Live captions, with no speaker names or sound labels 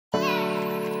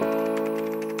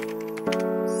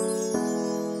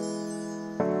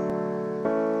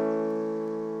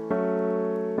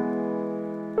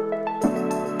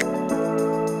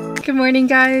Good morning,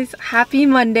 guys. Happy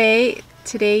Monday.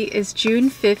 Today is June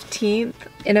 15th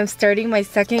and I'm starting my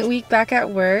second week back at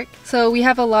work. So we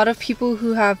have a lot of people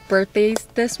who have birthdays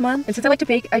this month. And since I like to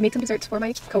bake, I made some desserts for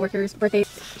my coworkers' birthdays.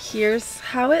 Here's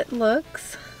how it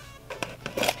looks.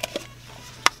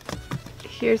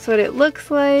 Here's what it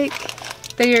looks like.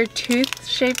 They are tooth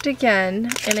shaped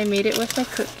again and I made it with my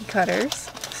cookie cutters.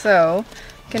 So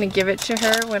I'm gonna give it to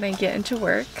her when I get into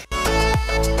work.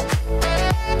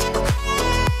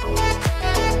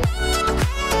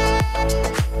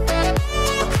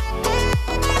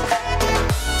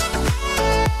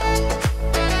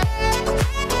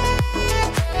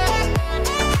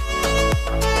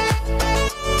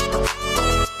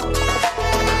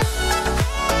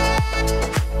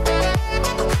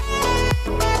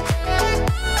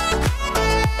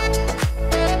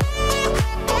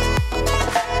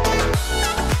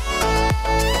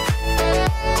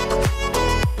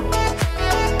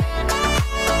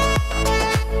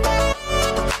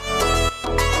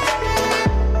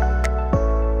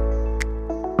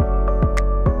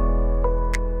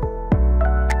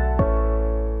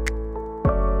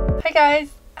 Hi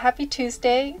guys, happy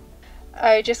Tuesday.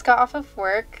 I just got off of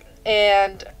work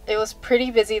and it was pretty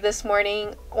busy this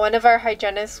morning. One of our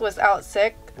hygienists was out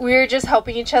sick. We were just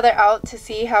helping each other out to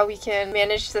see how we can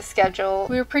manage the schedule.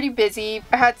 We were pretty busy.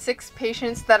 I had 6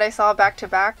 patients that I saw back to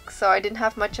back, so I didn't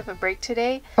have much of a break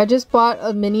today. I just bought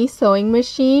a mini sewing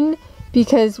machine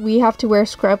because we have to wear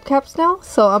scrub caps now,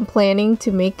 so I'm planning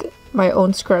to make my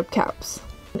own scrub caps.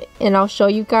 And I'll show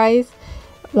you guys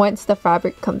once the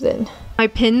fabric comes in. My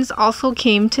pins also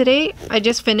came today. I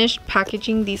just finished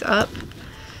packaging these up.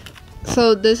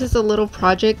 So this is a little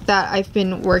project that I've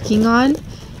been working on.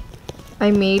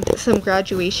 I made some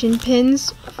graduation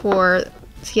pins for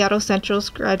Seattle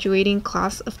Central's graduating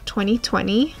class of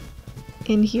 2020.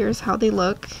 And here's how they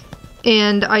look.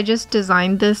 And I just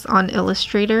designed this on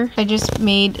Illustrator. I just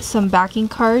made some backing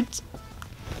cards.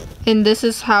 And this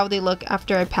is how they look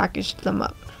after I packaged them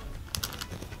up.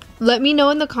 Let me know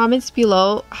in the comments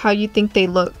below how you think they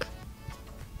look.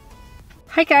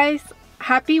 Hi guys,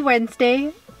 happy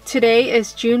Wednesday. Today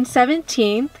is June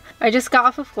 17th. I just got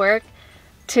off of work.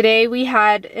 Today we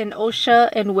had an OSHA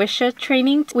and WISHA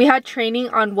training. We had training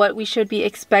on what we should be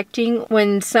expecting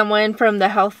when someone from the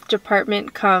health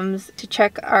department comes to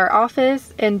check our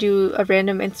office and do a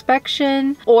random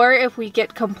inspection, or if we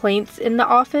get complaints in the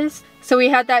office. So we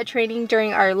had that training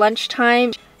during our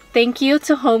lunchtime. Thank you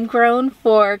to Homegrown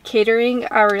for catering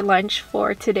our lunch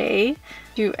for today.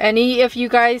 Do any of you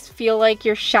guys feel like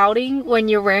you're shouting when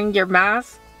you're wearing your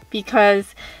mask?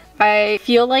 Because I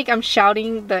feel like I'm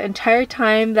shouting the entire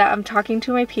time that I'm talking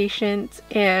to my patients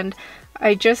and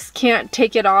I just can't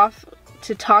take it off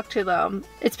to talk to them.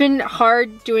 It's been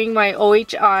hard doing my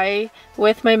OHI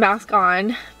with my mask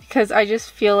on because I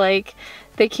just feel like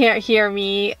they can't hear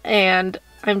me and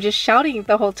I'm just shouting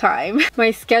the whole time.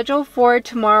 My schedule for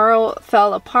tomorrow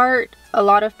fell apart. A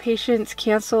lot of patients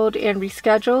canceled and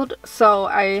rescheduled, so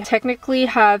I technically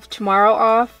have tomorrow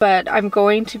off, but I'm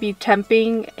going to be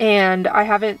temping and I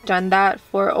haven't done that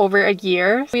for over a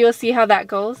year. We will see how that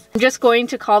goes. I'm just going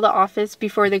to call the office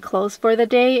before they close for the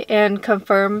day and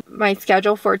confirm my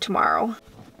schedule for tomorrow.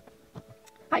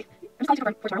 Hi, I'm just calling to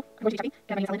confirm for tomorrow. I'm going to be temping.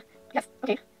 Can I have my name is Helen? Yes,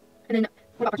 okay. And then,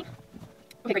 what about parking?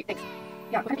 Okay, great, thanks.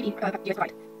 Yeah, what kind of PPE do you guys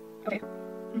provide? Okay.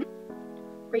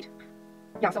 Great.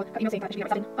 Yeah, so got email saying that I should be there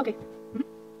by 7. Okay.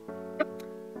 Yep.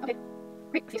 Okay.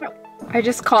 Great. See you tomorrow. I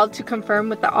just called to confirm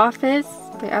with the office.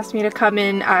 They asked me to come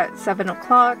in at 7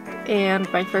 o'clock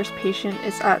and my first patient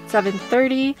is at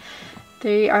 7:30.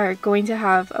 They are going to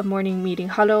have a morning meeting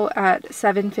huddle at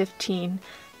 7:15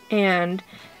 and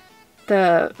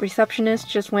the receptionist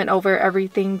just went over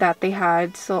everything that they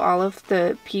had, so all of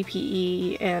the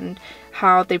PPE and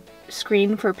how they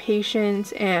screen for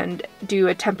patients and do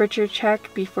a temperature check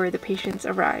before the patients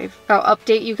arrive. I'll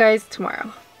update you guys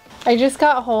tomorrow. I just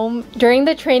got home. During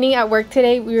the training at work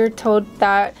today, we were told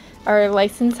that our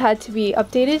license had to be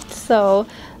updated, so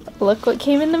look what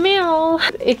came in the mail.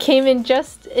 It came in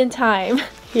just in time.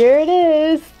 Here it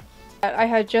is. I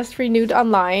had just renewed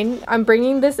online. I'm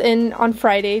bringing this in on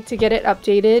Friday to get it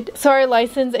updated. So our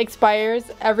license expires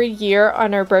every year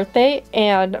on our birthday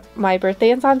and my birthday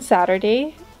is on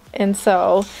Saturday. And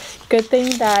so good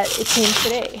thing that it came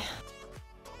today.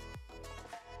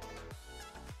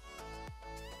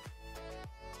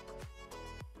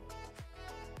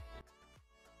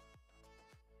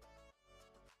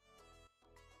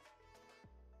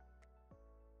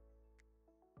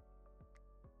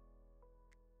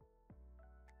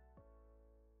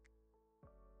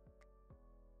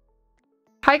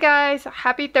 Hi guys,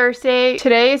 happy Thursday.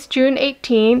 Today is June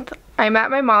 18th. I'm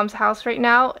at my mom's house right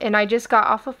now and I just got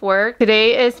off of work.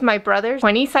 Today is my brother's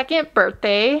 22nd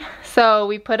birthday, so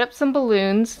we put up some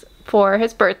balloons for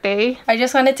his birthday. I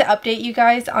just wanted to update you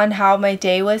guys on how my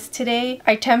day was today.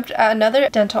 I temped at another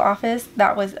dental office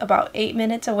that was about 8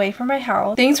 minutes away from my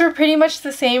house. Things were pretty much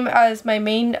the same as my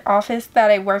main office that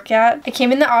I work at. I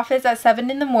came in the office at 7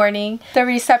 in the morning. The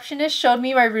receptionist showed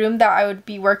me my room that I would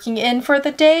be working in for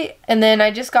the day, and then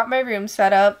I just got my room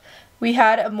set up. We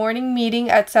had a morning meeting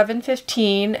at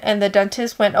 7:15 and the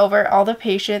dentist went over all the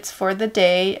patients for the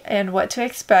day and what to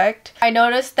expect. I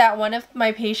noticed that one of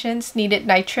my patients needed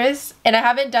nitrous, and I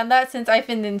haven't done that since I've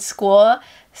been in school.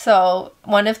 So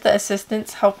one of the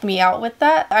assistants helped me out with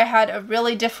that. I had a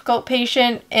really difficult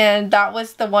patient and that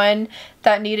was the one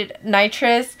that needed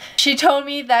nitrous. She told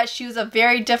me that she was a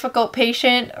very difficult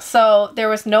patient, so there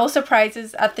was no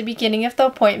surprises at the beginning of the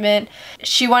appointment.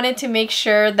 She wanted to make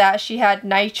sure that she had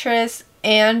nitrous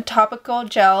and topical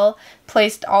gel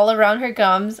placed all around her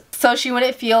gums so she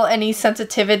wouldn't feel any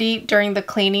sensitivity during the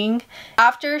cleaning.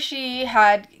 After she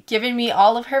had given me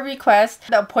all of her requests,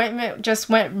 the appointment just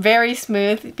went very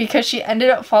smooth because she ended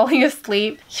up falling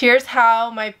asleep. Here's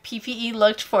how my PPE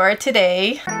looked for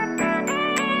today.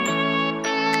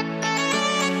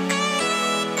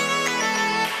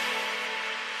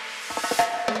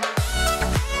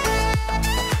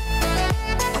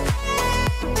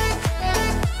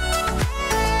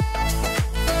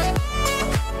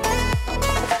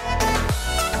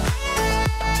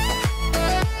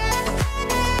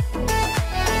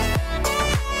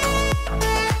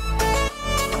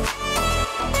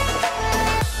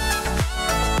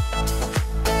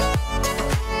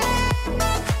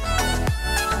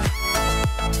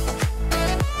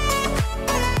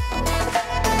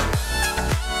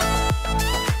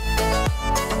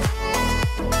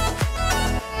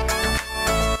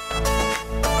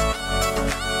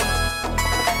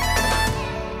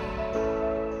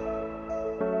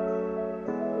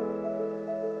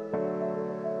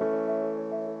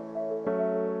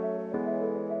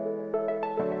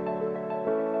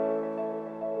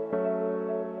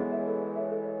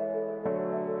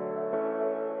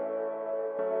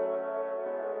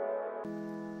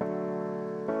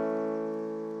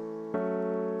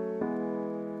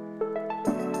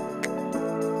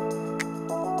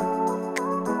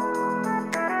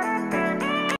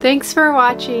 Thanks for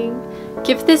watching.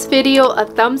 Give this video a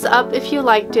thumbs up if you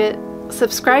liked it,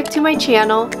 subscribe to my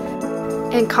channel,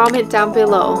 and comment down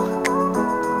below.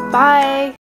 Bye!